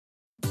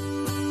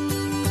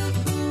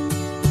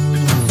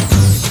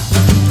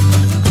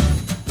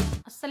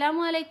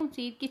അസ്സലാമു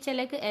സ്വീറ്റ്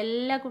കിച്ചണിലേക്ക്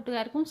എല്ലാ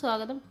കൂട്ടുകാർക്കും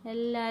സ്വാഗതം.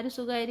 എല്ലാവരും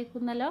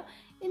സുഖമായിരിക്കുന്നല്ലോ.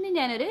 ഇന്ന്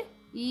ഞാനൊരു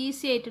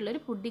ഈസി ആയിട്ടുള്ളൊരു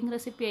പുഡിംഗ്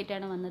റെസിപ്പി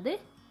ആയിട്ടാണ് വന്നത്.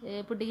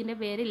 പുഡിങ്ങിൻ്റെ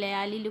പേര്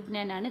ലയാലി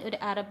ലുബ്നാൻ ആണ്. ഒരു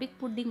അറബിക്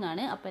പുഡിംഗ്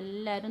ആണ്. അപ്പോൾ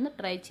എല്ലാവരും ഒന്ന്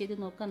ട്രൈ ചെയ്ത്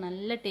നോക്കുക.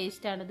 നല്ല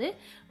ടേസ്റ്റാണിത്.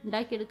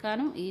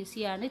 ഉണ്ടാക്കിയെടുക്കാനും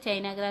ഈസിയാണ്.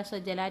 ചൈന ഗ്രാസോ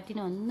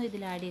ജലാറ്റിനോ ഒന്നും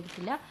ഇതിൽ ആഡ്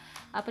ചെയ്തിട്ടില്ല.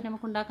 അപ്പോൾ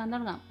നമുക്ക് ഉണ്ടാക്കാൻ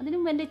തുടങ്ങാം. അതിനു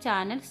മുമ്പ് എൻ്റെ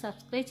ചാനൽ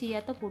സബ്സ്ക്രൈബ്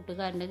ചെയ്യാത്ത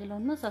കൂട്ടുകാരുണ്ടെങ്കിൽ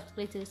ഒന്ന്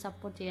സബ്സ്ക്രൈബ് ചെയ്ത്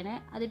സപ്പോർട്ട് ചെയ്യണേ.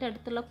 അതിൻ്റെ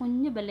അടുത്തുള്ള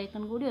കുഞ്ഞു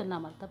ബെല്ലൈക്കൺ കൂടി ഒന്ന്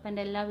അമർത്തും. അപ്പോൾ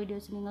എൻ്റെ എല്ലാ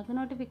വീഡിയോസും നിങ്ങൾക്ക്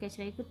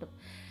നോട്ടിഫിക്കേഷനായി കിട്ടും.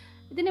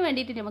 ഇതിന്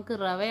വേണ്ടിയിട്ട് നമുക്ക്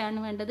റവയാണ്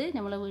വേണ്ടത്.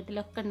 നമ്മളെ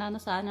വീട്ടിലൊക്കെ ഉണ്ടാകുന്ന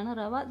സാധനമാണ്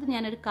റവ. ഇത്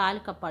ഞാനൊരു 1/4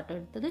 കപ്പാട്ടോ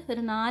എടുത്തത്.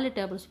 ഒരു 4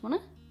 ടേബിൾ സ്പൂൺ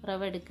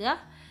റവ എടുക്കുക.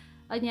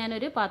 അത്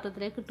ഞാനൊരു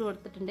പാത്രത്തിലേക്ക് ഇട്ട്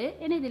കൊടുത്തിട്ടുണ്ട്.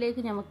 ഇനി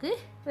ഇതിലേക്ക് നമുക്ക്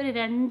ഒരു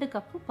 2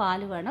 കപ്പ് പാൽ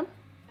വേണം.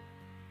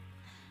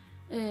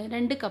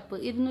 2 കപ്പ്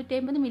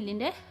 250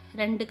 മില്ലിൻ്റെ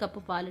 2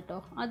 കപ്പ് പാൽ കേട്ടോ.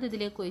 അത്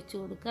ഇതിലേക്ക് ഒഴിച്ച്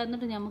കൊടുക്കുക.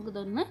 എന്നിട്ട്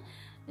നമുക്കിതൊന്ന്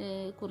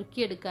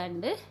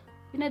കുറുക്കിയെടുക്കാനുണ്ട്.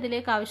 പിന്നെ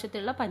ഇതിലേക്ക്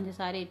ആവശ്യത്തിലുള്ള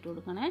പഞ്ചസാര ഇട്ട്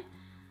കൊടുക്കണേ.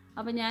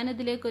 അപ്പോൾ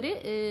ഞാനിതിലേക്കൊരു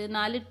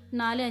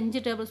 4-5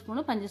 ടേബിൾ സ്പൂൺ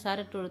പഞ്ചസാര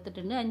ഇട്ട്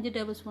കൊടുത്തിട്ടുണ്ട്. 5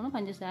 ടേബിൾ സ്പൂൺ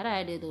പഞ്ചസാര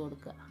ആഡ് ചെയ്ത്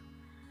കൊടുക്കുക.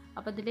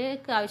 അപ്പോൾ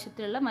ഇതിലേക്ക്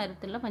ആവശ്യത്തിലുള്ള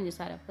മധുരത്തിലുള്ള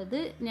പഞ്ചസാര. അപ്പോൾ ഇത്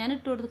ഞാൻ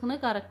ഇട്ട് കൊടുക്കുന്നത്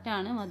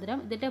കറക്റ്റാണ്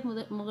മധുരം. ഇതിൻ്റെ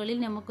മുകളിൽ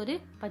നമുക്കൊരു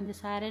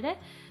പഞ്ചസാരയുടെ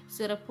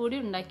സിറപ്പ് കൂടി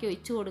ഉണ്ടാക്കി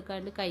ഒഴിച്ച്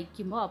കൊടുക്കാണ്ട്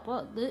കഴിക്കുമ്പോൾ. അപ്പോൾ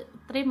ഇത്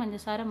ഇത്രയും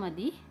പഞ്ചസാര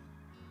മതി.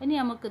 ഇനി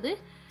നമുക്കിത്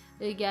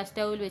ഗ്യാസ്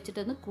സ്റ്റൗവിൽ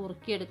വെച്ചിട്ടൊന്ന്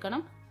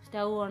കുറുക്കിയെടുക്കണം.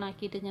 സ്റ്റൗ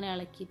ഓണാക്കിയിട്ട് ഇങ്ങനെ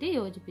ഇളക്കിയിട്ട്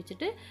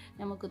യോജിപ്പിച്ചിട്ട്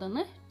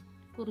നമുക്കിതൊന്ന്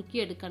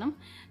കുറുക്കിയെടുക്കണം.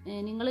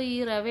 നിങ്ങൾ ഈ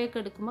റവയൊക്കെ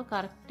എടുക്കുമ്പോൾ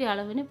കറക്റ്റ്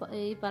അളവിന്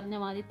ഈ പറഞ്ഞ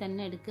മാതിരി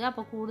തന്നെ എടുക്കുക.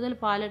 അപ്പോൾ കൂടുതൽ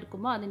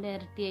പാലെടുക്കുമ്പോൾ അതിൻ്റെ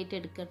ഇരട്ടിയായിട്ട്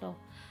എടുക്കുക കേട്ടോ.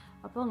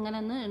 അപ്പോൾ ഇങ്ങനെ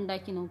ഒന്ന്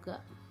ഉണ്ടാക്കി നോക്കുക.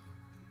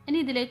 ഇനി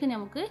ഇതിലേക്ക്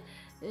നമുക്ക്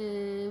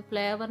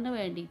ഫ്ലേവറിന്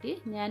വേണ്ടിയിട്ട്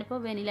ഞാനിപ്പോൾ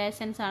വെനില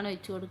എസൻസ് ആണ്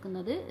ഒഴിച്ച്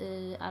കൊടുക്കുന്നത്.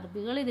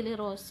 അറബികൾ ഇതിൽ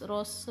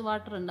റോസ്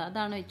വാട്ടർ ഉണ്ട്,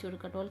 അതാണ് ഒഴിച്ച്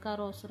കൊടുക്കുക. ഓൾക്ക് ആ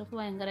റോസ് സിറപ്പ്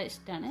ഭയങ്കര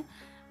ഇഷ്ടമാണ്.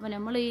 അപ്പോൾ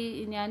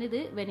ഞാനിത്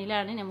വെനില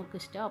ആണ്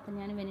നമുക്കിഷ്ടം. അപ്പോൾ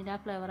ഞാൻ വെനില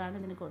ഫ്ലേവറാണ്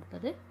ഇതിന്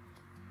കൊടുത്തത്.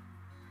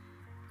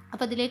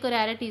 അപ്പോൾ അതിലേക്ക് ഒരു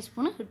 1/2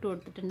 ടീസ്പൂൺ ഇട്ട്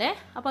കൊടുത്തിട്ടുണ്ട്.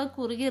 അപ്പോൾ അത്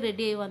കുറുകി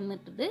റെഡി ആയി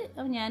വന്നിട്ടുണ്ട്.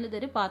 അപ്പോൾ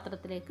ഞാനിതൊരു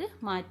പാത്രത്തിലേക്ക്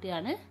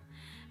മാറ്റുകയാണ്.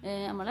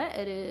 നമ്മളെ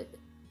ഒരു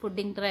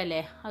പുഡിംഗ് ട്രേ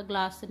അല്ലേ, ആ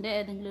ഗ്ലാസിൻ്റെ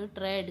ഏതെങ്കിലും ഒരു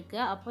ട്രേ എടുക്കുക.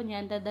 അപ്പോൾ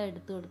ഞാനിതാ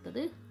എടുത്ത്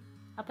കൊടുത്തത്.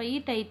 അപ്പോൾ ഈ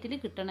ടൈറ്റിൽ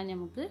കിട്ടണം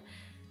നമുക്ക്.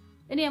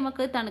 ഇനി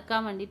നമുക്ക്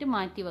തണുക്കാൻ വേണ്ടിയിട്ട്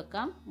മാറ്റി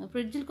വെക്കാം.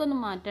 ഫ്രിഡ്ജിലേക്കൊന്നും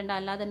മാറ്റേണ്ട,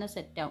 അല്ലാതെ തന്നെ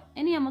സെറ്റാവും.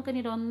 ഇനി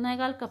നമുക്കിനി ഒരു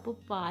 1/4 കപ്പ്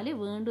പാല്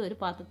വീണ്ടും ഒരു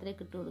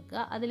പാത്രത്തിലേക്ക് ഇട്ട്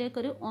കൊടുക്കുക.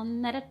 അതിലേക്കൊരു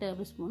 1.5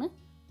 ടേബിൾ സ്പൂൺ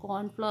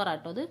കോൺഫ്ലോർ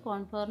ആട്ടോ. അത്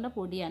കോൺഫ്ലോറിൻ്റെ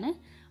പൊടിയാണ്.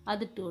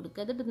 അതിട്ട്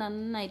കൊടുക്കുക. അതിട്ട്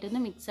നന്നായിട്ടൊന്ന്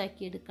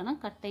മിക്സാക്കി എടുക്കണം,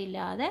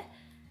 കട്ടയില്ലാതെ.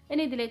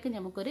 ഇനി ഇതിലേക്ക്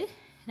നമുക്കൊരു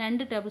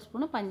 2 ടേബിൾ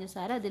സ്പൂൺ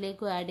പഞ്ചസാര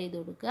അതിലേക്ക് ആഡ് ചെയ്ത്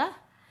കൊടുക്കുക.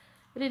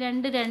 ഒരു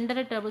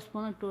 2-2.5 ടേബിൾ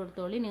സ്പൂൺ ഇട്ട്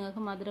കൊടുത്തോളി.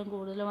 നിങ്ങൾക്ക് മധുരം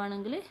കൂടുതൽ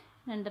വേണമെങ്കിൽ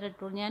 2.5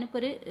 ഇട്ടോളൂ. ഞാനിപ്പോൾ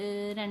ഒരു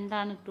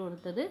 2 ഇട്ട്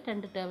കൊടുത്തത്.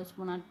 2 ടേബിൾ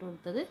സ്പൂണാണ് ഇട്ട്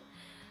കൊടുത്തത്.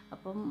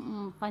 അപ്പം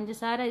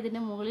പഞ്ചസാര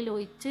ഇതിൻ്റെ മുകളിൽ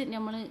ഒഴിച്ച്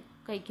നമ്മൾ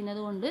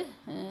കഴിക്കുന്നത് കൊണ്ട്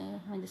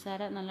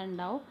പഞ്ചസാര നല്ല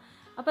ഉണ്ടാവും.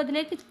 അപ്പോൾ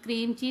അതിലേക്ക്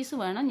ക്രീം ചീസ്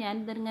വേണം.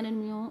 ഞാനിതിങ്ങനെ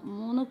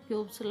 3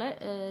 ക്യൂബ്സുള്ള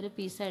ഒരു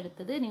പീസാണ്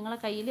എടുത്തത്. നിങ്ങളെ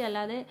കയ്യിൽ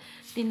അല്ലാതെ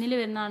ടിന്നിൽ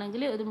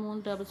വരുന്നതാണെങ്കിൽ ഒരു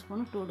 3 ടേബിൾ സ്പൂൺ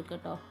ഇട്ട് കൊടുക്കുക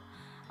കേട്ടോ.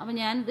 അപ്പോൾ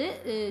ഞാനിത്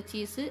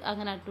ചീസ്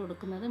അങ്ങനെ ഇട്ട്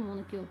കൊടുക്കുന്നത്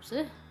 3 ക്യൂബ്സ്.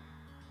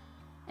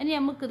 ഇനി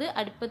നമുക്കിത്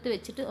അടുപ്പത്ത്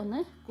വെച്ചിട്ട്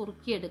ഒന്ന്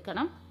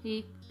കുറുക്കിയെടുക്കണം. ഈ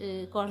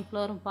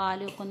കോൺഫ്ലവറും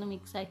പാലും ഒക്കെ ഒന്ന്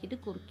മിക്സ് ആക്കിയിട്ട്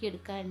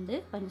കുറുക്കിയെടുക്കാനുണ്ട്.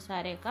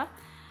 പഞ്ചസാരയൊക്കെ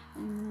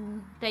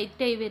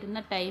ടൈറ്റായി വരുന്ന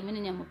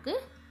ടൈമിന് നമുക്ക്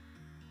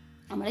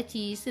നമ്മളെ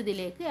ചീസ്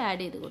ഇതിലേക്ക്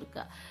ആഡ് ചെയ്ത്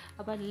കൊടുക്കുക.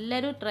 അപ്പോൾ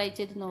എല്ലാവരും ട്രൈ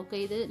ചെയ്ത് നോക്കുക.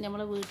 ഇത്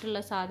നമ്മളെ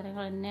വീട്ടിലുള്ള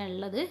സാധനങ്ങൾ തന്നെ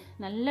ഉള്ളത്.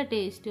 നല്ല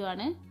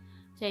ടേസ്റ്റുമാണ്.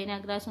 ചൈന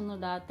ഗ്രാസ് ഒന്നും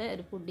ഇടാത്ത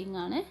ഒരു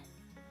പുഡിങ്ങാണ്.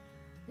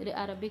 ഒരു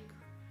അറബിക്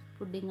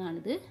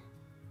പുഡിങ്ങാണിത്.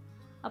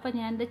 അപ്പോൾ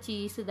ഞാനിത്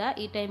ചീസ് ഇതാ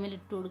ഈ ടൈമിൽ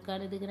ഇട്ട്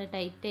കൊടുക്കുകയാണ്. ഇതിങ്ങനെ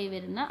ടൈറ്റായി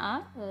വരുന്ന ആ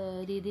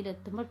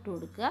രീതിയിലെത്തുമ്പോൾ ഇട്ട്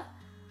കൊടുക്കുക.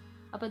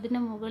 അപ്പോൾ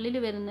ഇതിൻ്റെ മുകളിൽ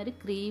വരുന്നൊരു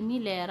ക്രീമി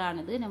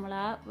ലെയറാണിത്. നമ്മൾ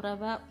ആ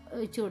റവ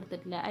വെച്ച്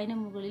കൊടുത്തിട്ടില്ല, അതിന്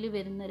മുകളിൽ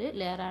വരുന്നൊരു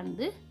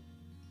ലെയറാണിത്.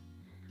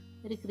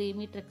 ഒരു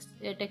ക്രീമി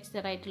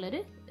ടെക്സ്ചറായിട്ടുള്ളൊരു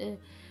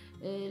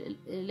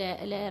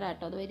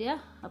ലെയറാട്ടോ അത് വരിക.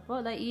 അപ്പോൾ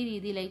അതാ ഈ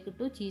രീതിയിലായി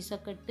കിട്ടും.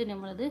 ചീസൊക്കെ ഇട്ട്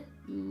നമ്മളത്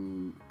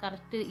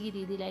കറക്റ്റ് ഈ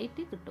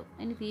രീതിയിലായിട്ട് കിട്ടും.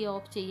 അതിന് തീ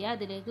ഓഫ് ചെയ്യുക.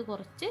 അതിലേക്ക്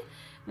കുറച്ച്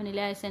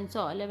വെനില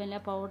എസൻസോ അല്ലെ വെനില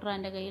പൗഡർ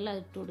എൻ്റെ കയ്യിൽ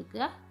അത് ഇട്ട്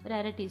കൊടുക്കുക. ഒരു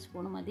 1/2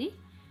 ടീസ്പൂൺ മതി.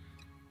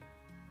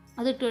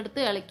 അതിട്ട്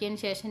കൊടുത്ത്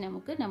ഇളക്കിയതിന് ശേഷം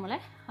നമുക്ക് നമ്മളെ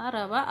ആ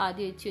റവ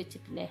ആദ്യം ഒഴിച്ച്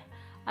വെച്ചിട്ടില്ലേ,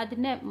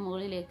 അതിൻ്റെ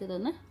മുകളിലേക്ക്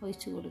ഇതൊന്ന്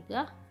ഒഴിച്ച്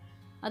കൊടുക്കുക.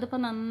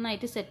 അതിപ്പോൾ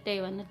നന്നായിട്ട്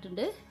സെറ്റായി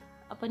വന്നിട്ടുണ്ട്.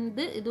 അപ്പം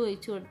ഇത്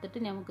ഒഴിച്ച് കൊടുത്തിട്ട്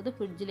നമുക്കിത്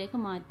ഫ്രിഡ്ജിലേക്ക്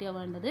മാറ്റുക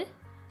വേണ്ടത്.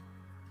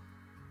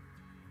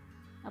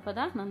 അപ്പോൾ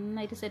അതാ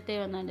നന്നായിട്ട് സെറ്റായി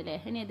വന്നിട്ടുണ്ടല്ലേ.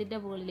 ഇനി ഇതിൻ്റെ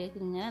മുകളിലേക്ക്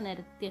ഇങ്ങനെ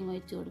നിരത്തി അങ്ങ്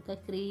ഒഴിച്ച് കൊടുക്കുക.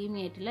 ക്രീമി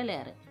ആയിട്ടുള്ള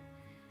ലെയർ.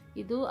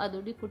 ഇതും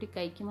അതുകൂടി കൂട്ടി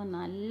കഴിക്കുമ്പോൾ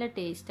നല്ല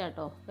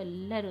ടേസ്റ്റാട്ടോ. അപ്പോൾ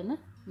എല്ലാവരും ഒന്ന്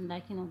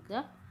ഉണ്ടാക്കി നോക്കുക.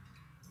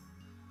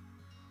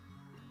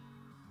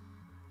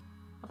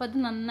 അപ്പോൾ അത്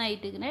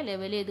നന്നായിട്ട് ഇങ്ങനെ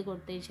ലെവൽ ചെയ്ത്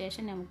കൊടുത്തതിന്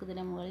ശേഷം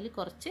നമുക്കിതിൻ്റെ മുകളിൽ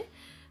കുറച്ച്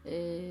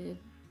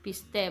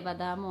പിസ്ത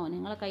ബദാമോ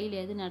നിങ്ങളെ കയ്യിൽ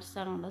ഏത്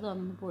നട്ട്സാണോ ഉള്ളത്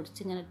അതൊന്ന്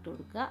പൊടിച്ചിങ്ങനെ ഇട്ട്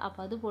കൊടുക്കുക.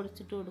 അപ്പോൾ അത്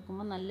പൊടിച്ചിട്ട്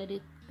കൊടുക്കുമ്പോൾ നല്ലൊരു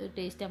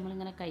ടേസ്റ്റ്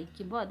നമ്മളിങ്ങനെ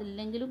കഴിക്കുമ്പോൾ.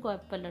 അതില്ലെങ്കിലും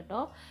കുഴപ്പമില്ല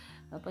കേട്ടോ.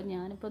 അപ്പോൾ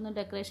ഞാനിപ്പോൾ ഒന്ന്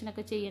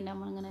ഡെക്കറേഷനൊക്കെ ചെയ്യേണ്ട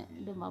നമ്മളിങ്ങനെ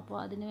ഇടുമ്പോൾ, അപ്പോൾ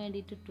അതിന്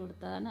വേണ്ടിയിട്ട് ഇട്ട്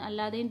കൊടുത്തതാണ്.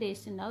 അല്ലാതെയും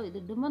ടേസ്റ്റ് ഉണ്ടാവും. ഇത്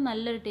ഇടുമ്പോൾ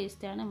നല്ലൊരു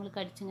ടേസ്റ്റാണ് നമ്മൾ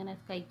കടിച്ചിങ്ങനെ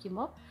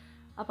കഴിക്കുമ്പോൾ.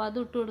 അപ്പോൾ അത്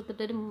ഇട്ട്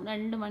കൊടുത്തിട്ട് ഒരു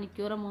 2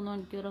 മണിക്കൂറോ 3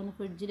 മണിക്കൂറോ ഒന്ന്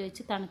ഫ്രിഡ്ജിൽ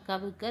വെച്ച് തണുക്കാൻ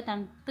വെക്കുക.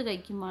 തണുത്ത്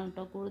കഴിക്കുമ്പോൾ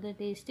കേട്ടോ കൂടുതൽ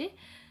ടേസ്റ്റ്.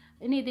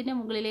 ഇനി ഇതിൻ്റെ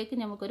മുകളിലേക്ക്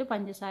നമുക്കൊരു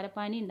പഞ്ചസാര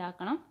പാനി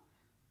ഉണ്ടാക്കണം.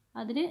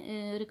 അതിന്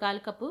ഒരു 1/4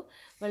 കപ്പ്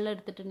വെള്ളം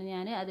എടുത്തിട്ടുണ്ട്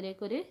ഞാൻ.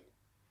 അതിലേക്കൊരു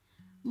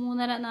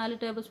 3-4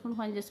 ടേബിൾ സ്പൂൺ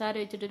പഞ്ചസാര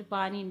വെച്ചിട്ടൊരു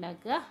പാനി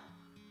ഉണ്ടാക്കുക.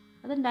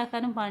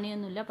 അതുണ്ടാക്കാനും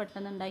പണിയൊന്നുമില്ല,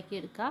 പെട്ടെന്ന്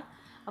ഉണ്ടാക്കിയെടുക്കുക.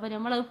 അപ്പോൾ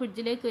നമ്മളത്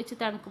ഫ്രിഡ്ജിലേക്ക് വെച്ച്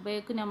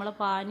തണുക്കുമ്പോഴേക്കും നമ്മളെ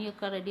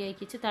പാനിയൊക്കെ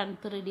റെഡിയാക്കി വെച്ച്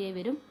തണുത്ത് റെഡിയായി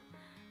വരും.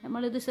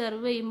 നമ്മളിത്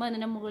സെർവ് ചെയ്യുമ്പോൾ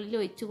അതിൻ്റെ മുകളിൽ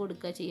ഒഴിച്ച്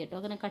കൊടുക്കുക ചെയ്യട്ടോ.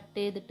 അങ്ങനെ കട്ട്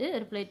ചെയ്തിട്ട്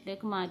ഒരു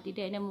പ്ലേറ്റിലേക്ക്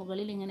മാറ്റിയിട്ട് അതിൻ്റെ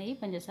മുകളിൽ ഇങ്ങനെ ഈ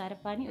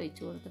പഞ്ചസാരപ്പാനി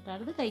ഒഴിച്ച്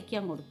കൊടുത്തിട്ടാണ് ഇത്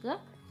കഴിക്കാൻ കൊടുക്കുക.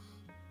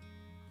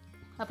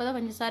 അപ്പോൾ അത്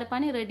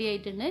പഞ്ചസാരപ്പാനി റെഡി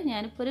ആയിട്ടുണ്ട്.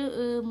 ഞാനിപ്പോൾ ഒരു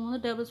 3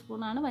 ടേബിൾ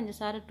സ്പൂണാണ്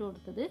പഞ്ചസാര ഇട്ട്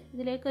കൊടുത്തത്.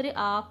 ഇതിലേക്കൊരു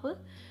 1/2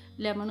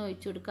 ലെമൺ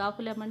ഒഴിച്ച് കൊടുക്കുക.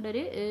 1/2 ലെമണിൻ്റെ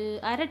ഒരു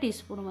 1/2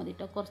 ടീസ്പൂൺ മതി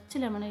കേട്ടോ. കുറച്ച്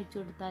ലെമൺ ഒഴിച്ച്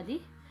കൊടുത്താൽ മതി.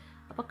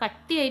 അപ്പോൾ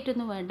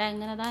കട്ടിയായിട്ടൊന്നും വേണ്ട,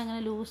 അങ്ങനെ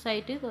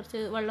ലൂസായിട്ട് കുറച്ച്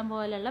വെള്ളം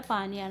പോലെയുള്ള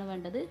പാനിയാണ്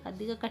വേണ്ടത്,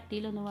 അധികം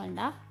കട്ടിയിലൊന്നും വേണ്ട.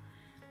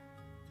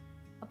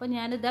 അപ്പോൾ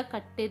ഞാനിതാ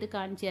കട്ട് ചെയ്ത്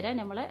കാണിച്ചു തരാം.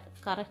 നമ്മളെ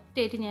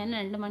കറക്റ്റായിട്ട് ഞാൻ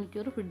 2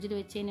 മണിക്കൂർ ഫ്രിഡ്ജിൽ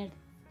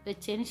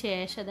വെച്ചതിന്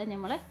ശേഷം അതാ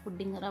നമ്മളെ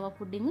റവ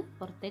പുഡിങ്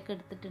പുറത്തേക്ക്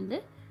എടുത്തിട്ടുണ്ട്.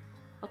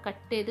 അപ്പോൾ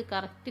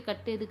കറക്റ്റ്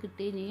കട്ട് ചെയ്ത്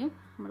കിട്ടുകയും ചെയ്യും.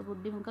 നമ്മൾ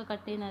പുഡിങ്ങൊക്കെ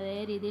കട്ട് ചെയ്യുന്ന അതേ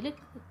രീതിയിൽ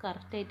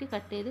കറക്റ്റായിട്ട്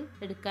കട്ട് ചെയ്ത്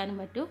എടുക്കാനും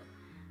പറ്റും.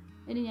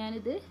 ഇനി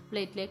ഞാനിത്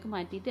പ്ലേറ്റിലേക്ക്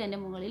മാറ്റിയിട്ട് അതിൻ്റെ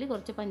മുകളിൽ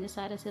കുറച്ച്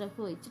പഞ്ചസാര സിറപ്പ്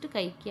ഒഴിച്ചിട്ട്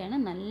കഴിക്കുകയാണ്.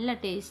 നല്ല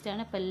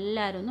ടേസ്റ്റാണ്. അപ്പോൾ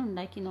എല്ലാവരും ഒന്ന്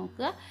ഉണ്ടാക്കി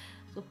നോക്കുക,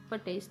 സൂപ്പർ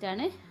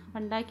ടേസ്റ്റാണ്. അപ്പോൾ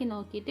ഉണ്ടാക്കി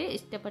നോക്കിയിട്ട്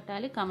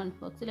ഇഷ്ടപ്പെട്ടാൽ കമൻറ്റ്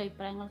ബോക്സിൽ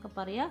അഭിപ്രായങ്ങളൊക്കെ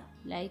പറയുക,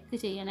 ലൈക്ക്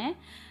ചെയ്യണേ,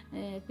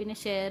 പിന്നെ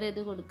ഷെയർ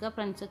ചെയ്ത് കൊടുക്കുക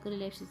ഫ്രണ്ട്സൊക്കെ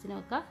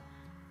റിലേഷൻസിനൊക്കെ.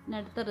 പിന്നെ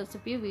അടുത്ത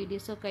റെസിപ്പിയും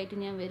വീഡിയോസൊക്കെ ആയിട്ട്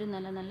ഞാൻ വരും,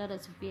 നല്ല നല്ല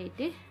റെസിപ്പി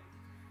ആയിട്ട്.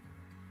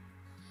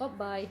 അപ്പോൾ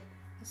ബൈ,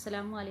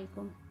 അസ്സലാമു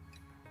അലൈക്കും.